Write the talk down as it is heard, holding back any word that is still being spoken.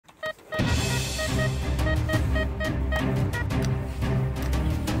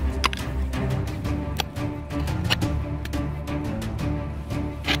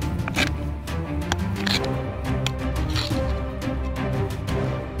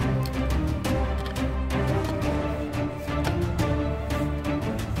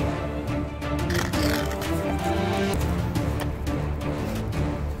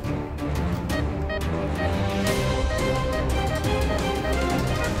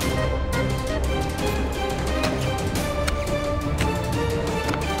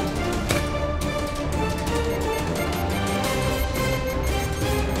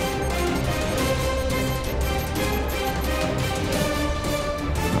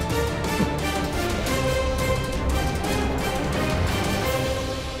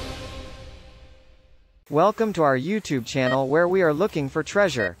Welcome to our YouTube channel where we are looking for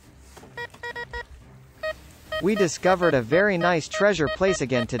treasure. We discovered a very nice treasure place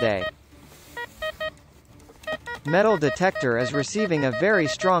again today. Metal detector is receiving a very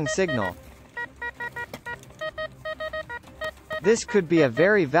strong signal. This could be a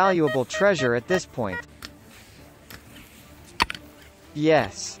very valuable treasure at this point.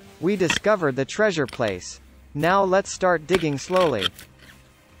 Yes, we discovered the treasure place. Now let's start digging slowly.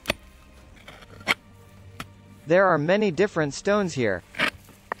 There are many different stones here.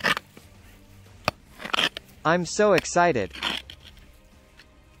 I'm so excited.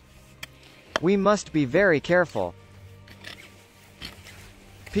 We must be very careful.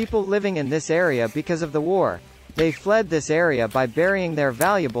 People living in this area because of the war. They fled this area by burying their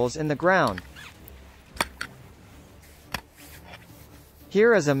valuables in the ground.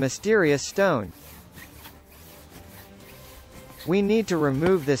 Here is a mysterious stone. We need to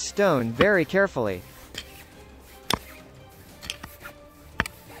remove this stone very carefully.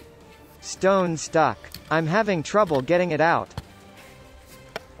 Stone stuck. I'm having trouble getting it out.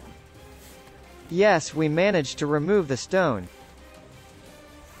 Yes, we managed to remove the stone.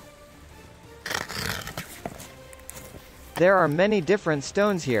 There are many different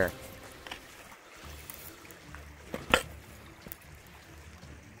stones here.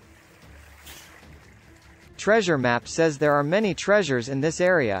 Treasure map says there are many treasures in this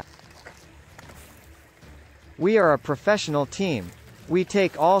area. We are a professional team. We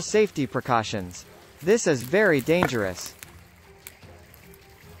take all safety precautions. This is very dangerous.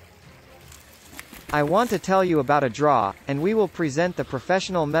 I want to tell you about a draw, and we will present the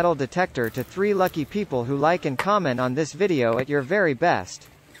professional metal detector to 3 lucky people who like and comment on this video at your very best.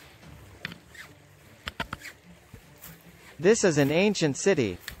 This is an ancient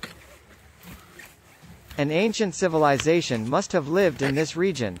city. An ancient civilization must have lived in this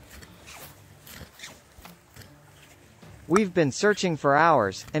region. We've been searching for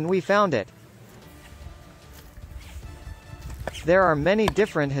hours, and we found it. There are many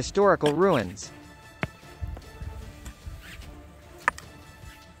different historical ruins.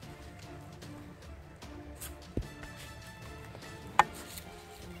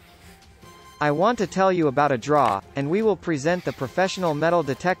 I want to tell you about a draw, and we will present the professional metal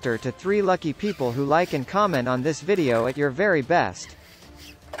detector to 3 lucky people who like and comment on this video at your very best.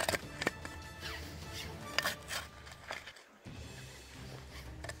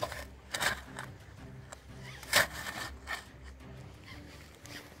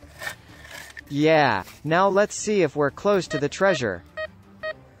 Yeah, now let's see if we're close to the treasure.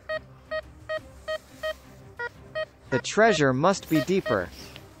 The treasure must be deeper.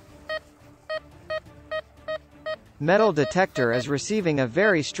 Metal detector is receiving a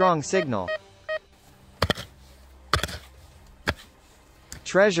very strong signal.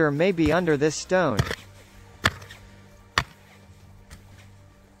 Treasure may be under this stone.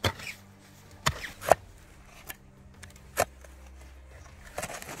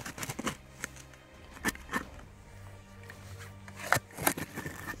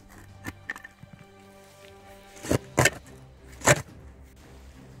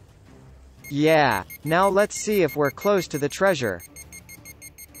 Yeah, now let's see if we're close to the treasure.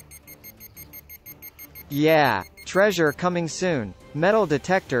 Yeah, treasure coming soon. Metal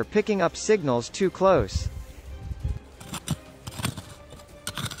detector picking up signals too close.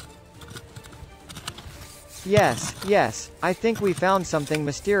 Yes, I think we found something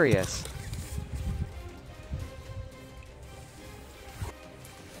mysterious.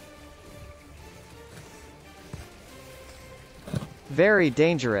 Very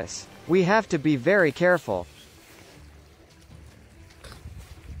dangerous. We have to be very careful.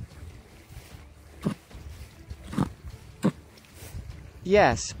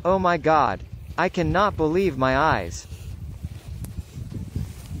 Yes, oh my God. I cannot believe my eyes.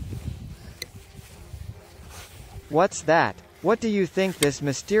 What's that? What do you think this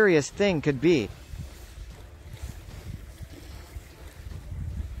mysterious thing could be?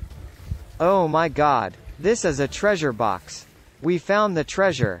 Oh my God. This is a treasure box. We found the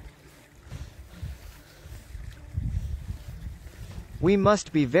treasure. We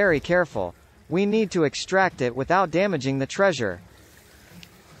must be very careful. We need to extract it without damaging the treasure.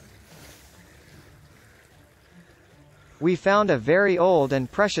 We found a very old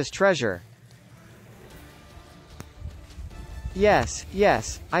and precious treasure. Yes,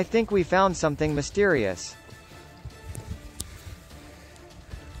 I think we found something mysterious.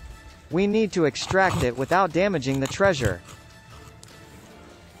 We need to extract it without damaging the treasure.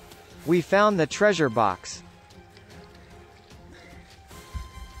 We found the treasure box.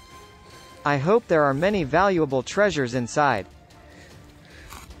 I hope there are many valuable treasures inside.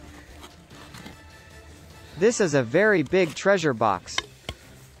 This is a very big treasure box.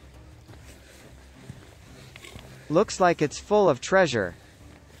 Looks like it's full of treasure.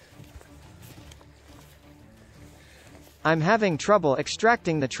 I'm having trouble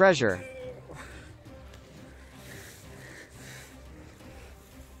extracting the treasure.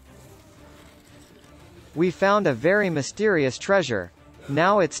 We found a very mysterious treasure.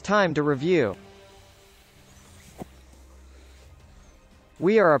 Now it's time to review.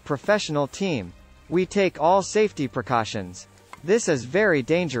 We are a professional team. We take all safety precautions. This is very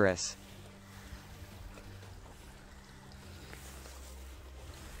dangerous.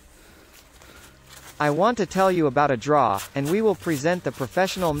 I want to tell you about a draw, and we will present the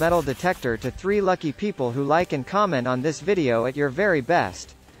professional metal detector to 3 lucky people who like and comment on this video at your very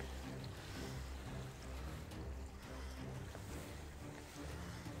best.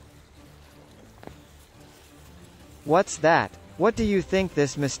 What's that? What do you think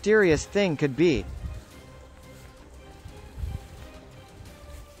this mysterious thing could be?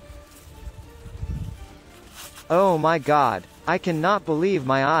 Oh my God! I cannot believe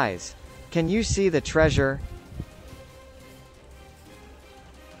my eyes. Can you see the treasure?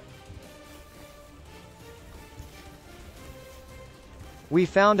 We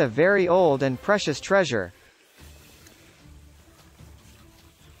found a very old and precious treasure.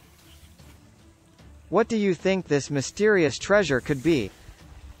 What do you think this mysterious treasure could be?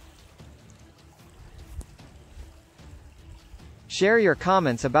 Share your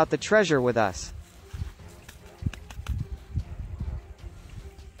comments about the treasure with us.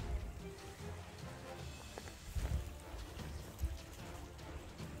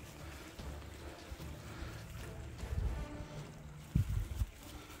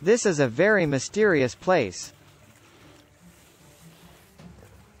 This is a very mysterious place.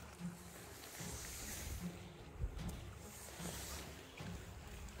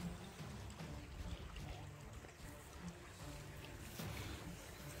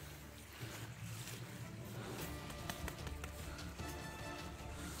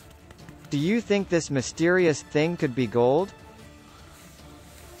 Do you think this mysterious thing could be gold?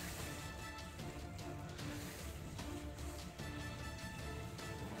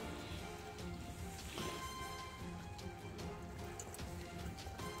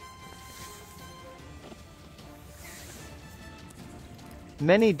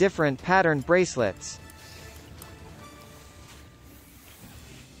 Many different patterned bracelets.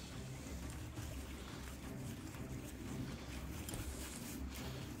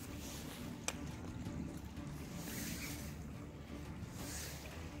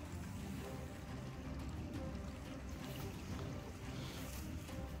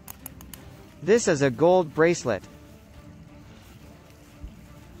 This is a gold bracelet.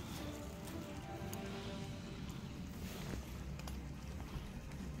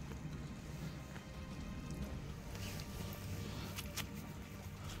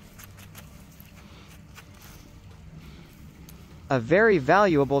 A very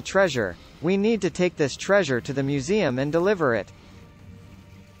valuable treasure. We need to take this treasure to the museum and deliver it.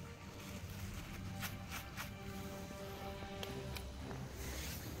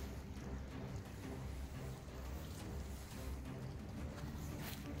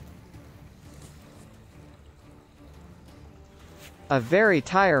 A very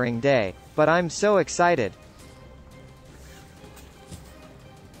tiring day, but I'm so excited.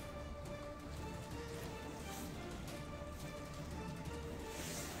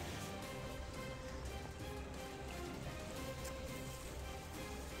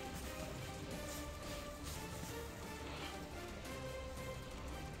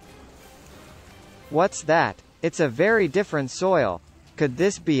 What's that? It's a very different soil. Could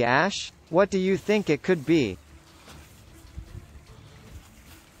this be ash? What do you think it could be?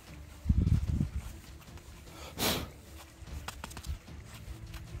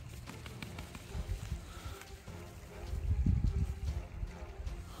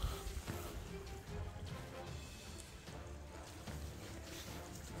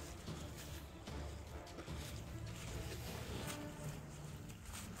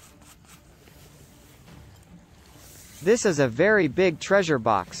 This is a very big treasure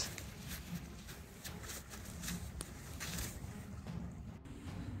box.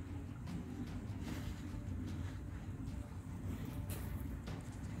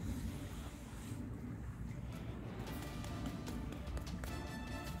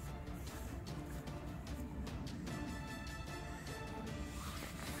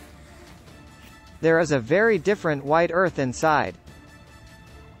 There is a very different white earth inside.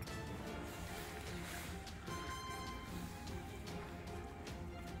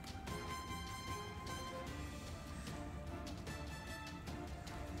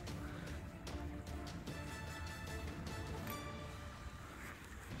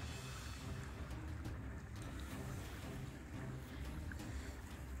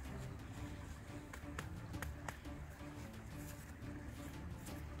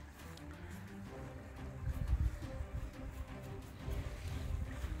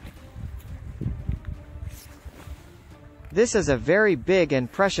 This is a very big and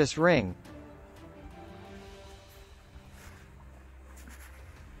precious ring.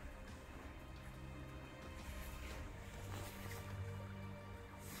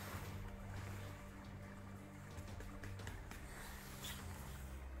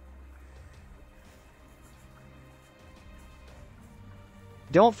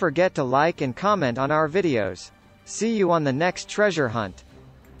 Don't forget to like and comment on our videos. See you on the next treasure hunt.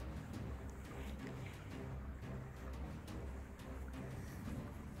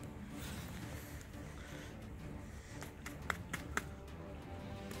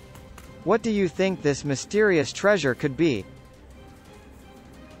 What do you think this mysterious treasure could be?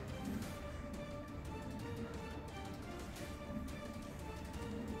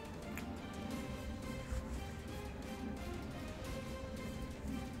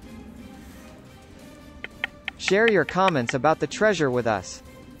 Share your comments about the treasure with us.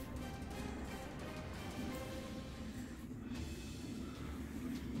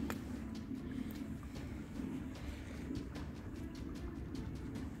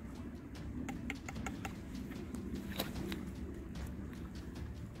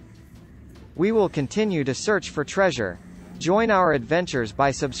 We will continue to search for treasure. Join our adventures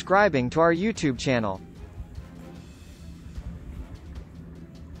by subscribing to our YouTube channel.